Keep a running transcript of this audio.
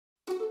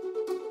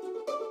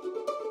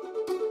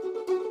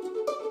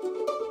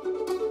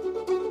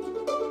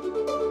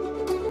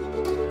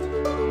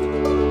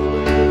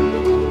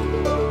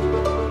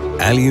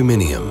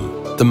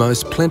Aluminium, the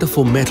most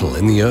plentiful metal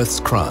in the Earth's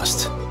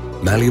crust.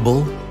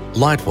 Malleable,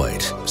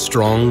 lightweight,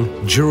 strong,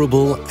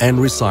 durable and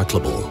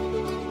recyclable.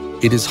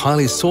 It is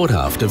highly sought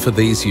after for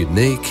these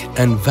unique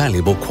and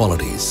valuable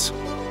qualities.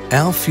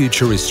 Our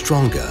future is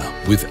stronger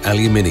with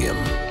aluminium.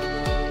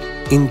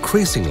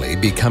 Increasingly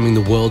becoming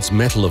the world's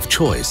metal of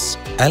choice,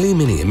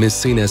 aluminium is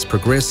seen as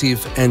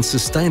progressive and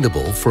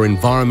sustainable for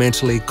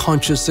environmentally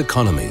conscious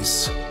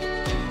economies.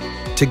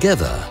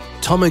 Together,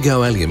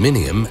 Tomago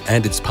Aluminium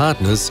and its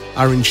partners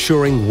are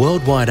ensuring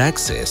worldwide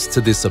access to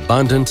this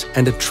abundant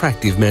and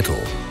attractive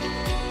metal.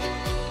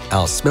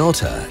 Our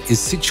smelter is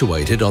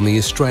situated on the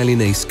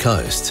Australian East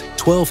Coast,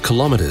 12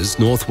 kilometres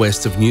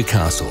northwest of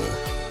Newcastle.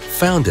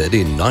 Founded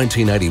in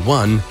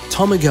 1981,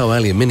 Tomago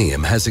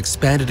Aluminium has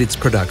expanded its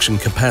production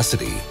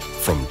capacity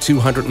from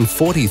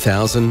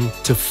 240,000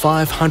 to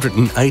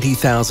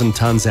 580,000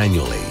 tonnes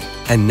annually,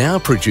 and now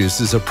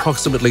produces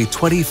approximately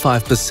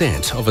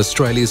 25% of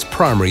Australia's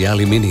primary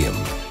aluminium.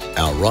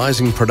 Our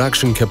rising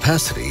production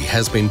capacity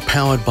has been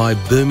powered by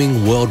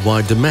booming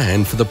worldwide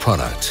demand for the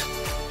product.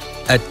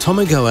 At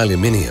Tomago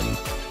Aluminium,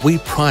 we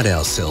pride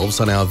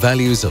ourselves on our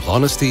values of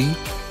honesty,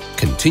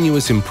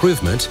 continuous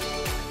improvement,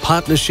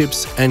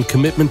 partnerships and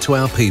commitment to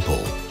our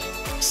people,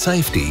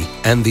 safety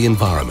and the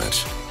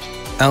environment.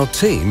 Our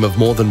team of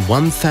more than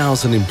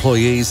 1,000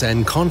 employees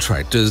and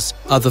contractors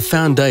are the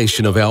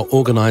foundation of our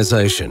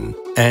organisation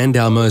and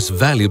our most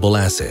valuable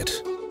asset.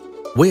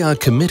 We are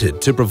committed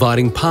to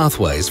providing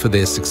pathways for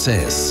their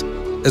success,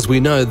 as we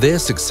know their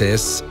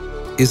success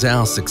is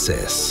our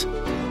success.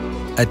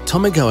 At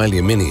Tomago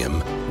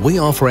Aluminium, we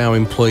offer our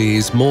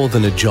employees more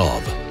than a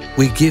job,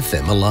 we give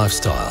them a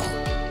lifestyle.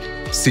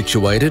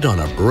 Situated on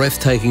a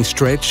breathtaking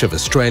stretch of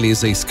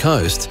Australia's east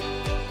coast,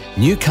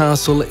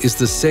 Newcastle is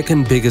the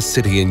second biggest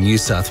city in New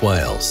South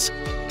Wales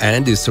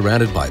and is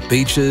surrounded by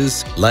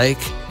beaches,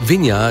 lake,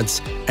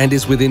 vineyards and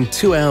is within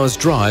 2 hours'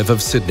 drive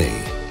of Sydney.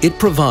 It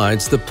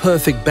provides the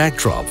perfect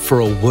backdrop for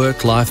a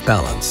work-life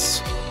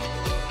balance.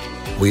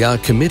 We are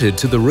committed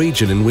to the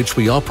region in which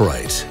we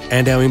operate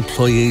and our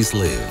employees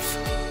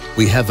live.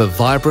 We have a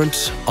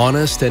vibrant,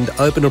 honest and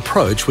open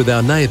approach with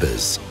our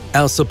neighbours,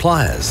 our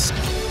suppliers,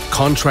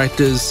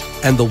 contractors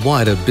and the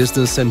wider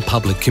business and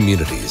public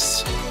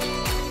communities.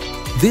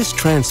 This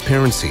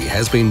transparency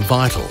has been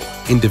vital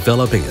in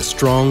developing a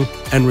strong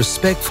and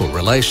respectful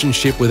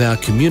relationship with our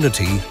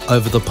community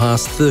over the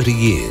past 30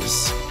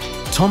 years.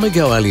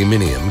 Tomago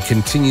Aluminium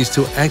continues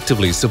to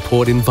actively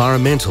support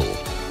environmental,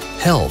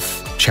 health,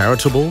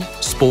 charitable,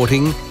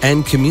 sporting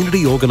and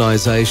community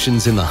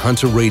organisations in the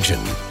Hunter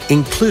region,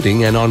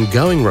 including an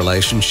ongoing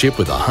relationship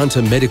with the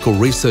Hunter Medical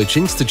Research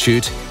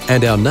Institute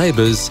and our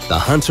neighbours, the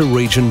Hunter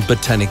Region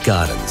Botanic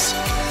Gardens.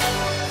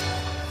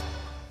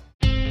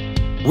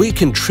 We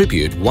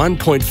contribute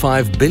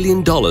 $1.5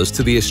 billion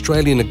to the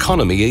Australian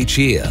economy each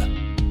year,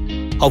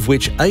 of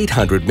which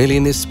 $800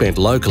 million is spent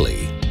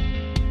locally.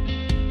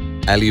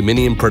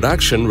 Aluminium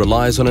production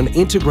relies on an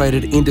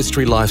integrated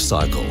industry life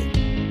cycle,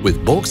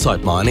 with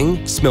bauxite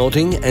mining,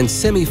 smelting and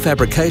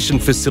semi-fabrication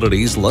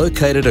facilities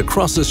located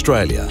across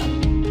Australia.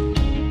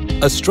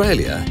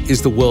 Australia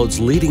is the world's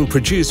leading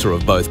producer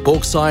of both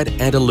bauxite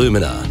and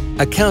alumina,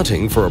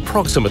 accounting for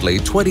approximately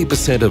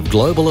 20% of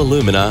global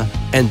alumina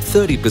and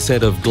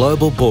 30% of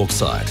global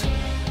bauxite.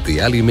 The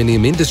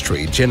aluminium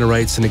industry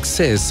generates in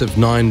excess of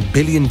 $9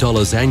 billion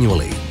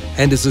annually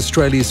and is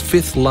Australia's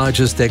 5th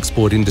largest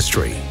export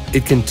industry.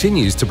 It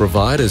continues to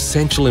provide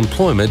essential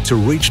employment to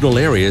regional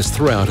areas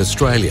throughout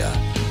Australia,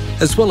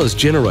 as well as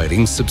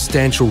generating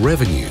substantial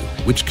revenue,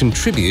 which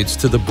contributes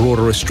to the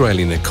broader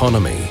Australian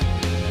economy.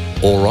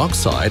 Ore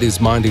oxide is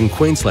mined in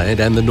Queensland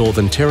and the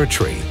Northern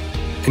Territory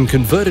and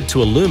converted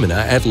to alumina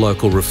at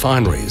local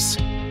refineries.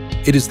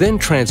 It is then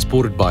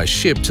transported by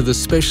ship to the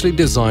specially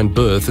designed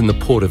berth in the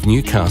Port of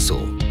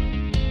Newcastle,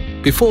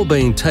 before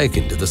being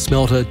taken to the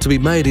smelter to be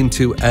made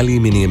into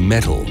aluminium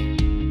metal.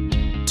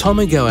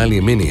 Tomago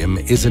Aluminium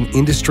is an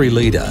industry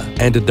leader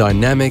and a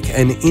dynamic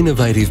and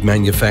innovative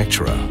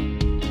manufacturer.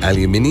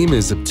 Aluminium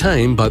is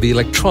obtained by the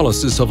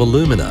electrolysis of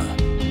alumina.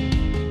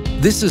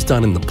 This is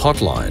done in the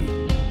pot line,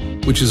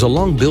 which is a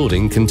long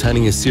building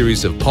containing a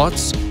series of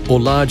pots or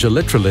large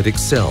electrolytic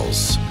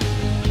cells.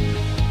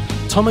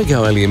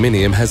 Tomago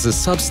Aluminium has a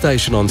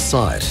substation on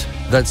site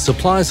that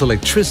supplies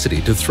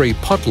electricity to 3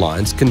 pot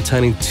lines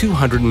containing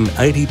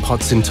 280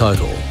 pots in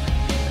total.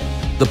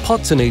 The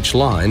pots in each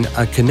line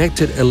are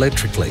connected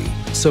electrically,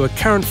 so a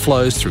current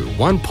flows through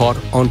one pot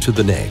onto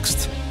the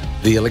next.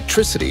 The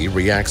electricity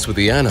reacts with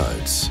the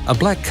anodes, a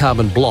black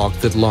carbon block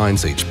that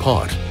lines each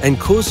pot, and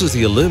causes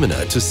the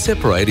alumina to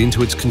separate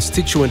into its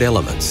constituent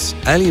elements,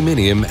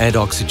 aluminium and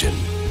oxygen.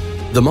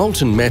 The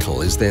molten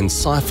metal is then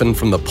siphoned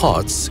from the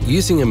pots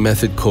using a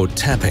method called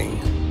tapping.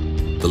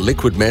 The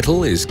liquid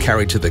metal is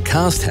carried to the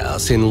cast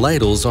house in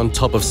ladles on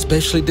top of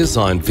specially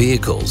designed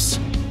vehicles.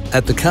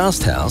 At the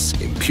cast house,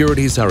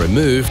 impurities are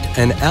removed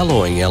and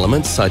alloying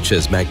elements such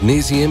as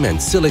magnesium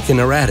and silicon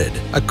are added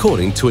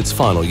according to its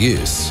final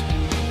use.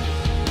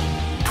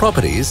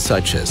 Properties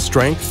such as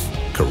strength,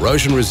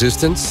 corrosion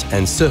resistance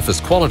and surface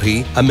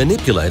quality are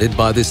manipulated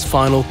by this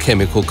final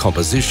chemical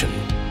composition.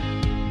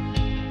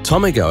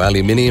 Tomago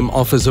Aluminium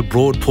offers a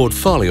broad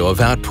portfolio of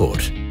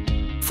output,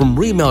 from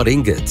remelt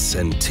ingots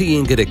and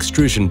T-ingot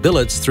extrusion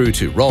billets through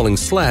to rolling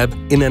slab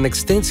in an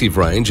extensive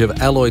range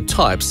of alloy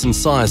types and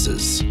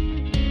sizes.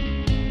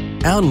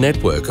 Our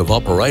network of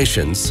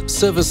operations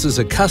services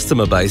a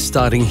customer base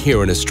starting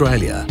here in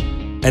Australia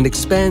and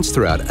expands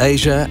throughout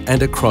Asia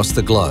and across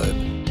the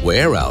globe,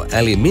 where our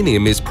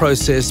aluminium is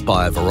processed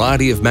by a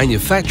variety of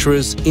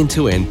manufacturers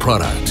into end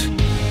product.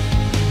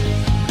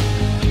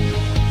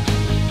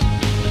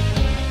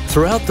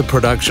 Throughout the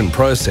production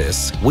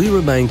process, we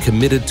remain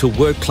committed to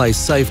workplace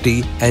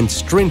safety and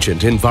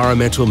stringent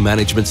environmental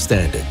management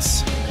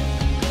standards.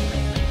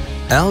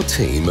 Our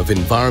team of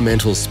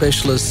environmental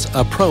specialists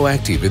are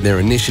proactive in their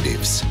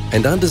initiatives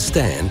and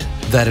understand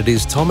that it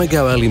is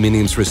Tomago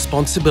Aluminium's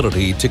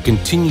responsibility to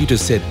continue to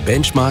set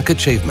benchmark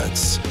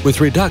achievements with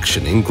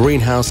reduction in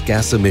greenhouse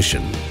gas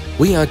emission.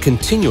 We are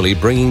continually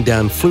bringing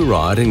down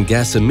fluoride and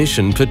gas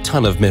emission per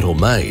tonne of metal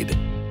made,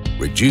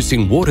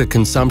 reducing water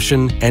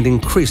consumption and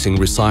increasing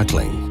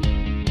recycling.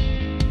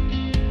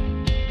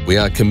 We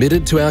are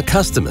committed to our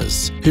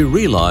customers who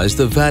realise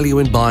the value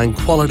in buying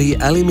quality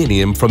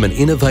aluminium from an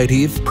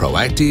innovative,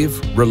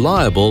 proactive,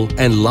 reliable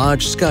and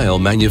large-scale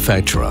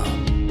manufacturer.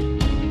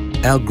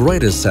 Our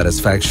greatest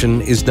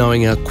satisfaction is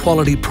knowing our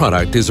quality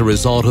product is a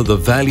result of the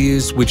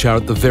values which are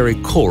at the very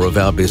core of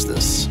our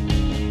business.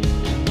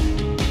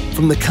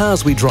 From the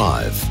cars we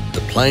drive,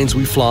 the planes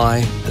we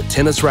fly, the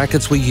tennis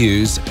rackets we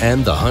use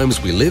and the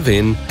homes we live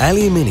in,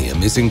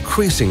 aluminium is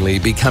increasingly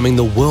becoming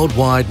the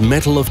worldwide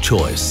metal of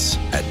choice.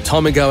 At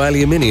Tomago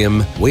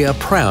Aluminium, we are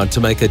proud to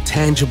make a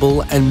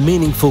tangible and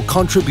meaningful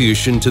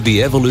contribution to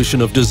the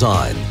evolution of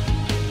design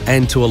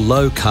and to a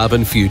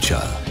low-carbon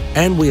future.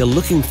 And we are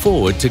looking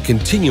forward to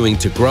continuing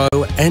to grow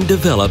and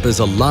develop as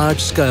a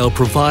large-scale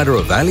provider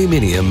of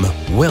aluminium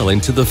well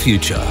into the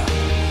future.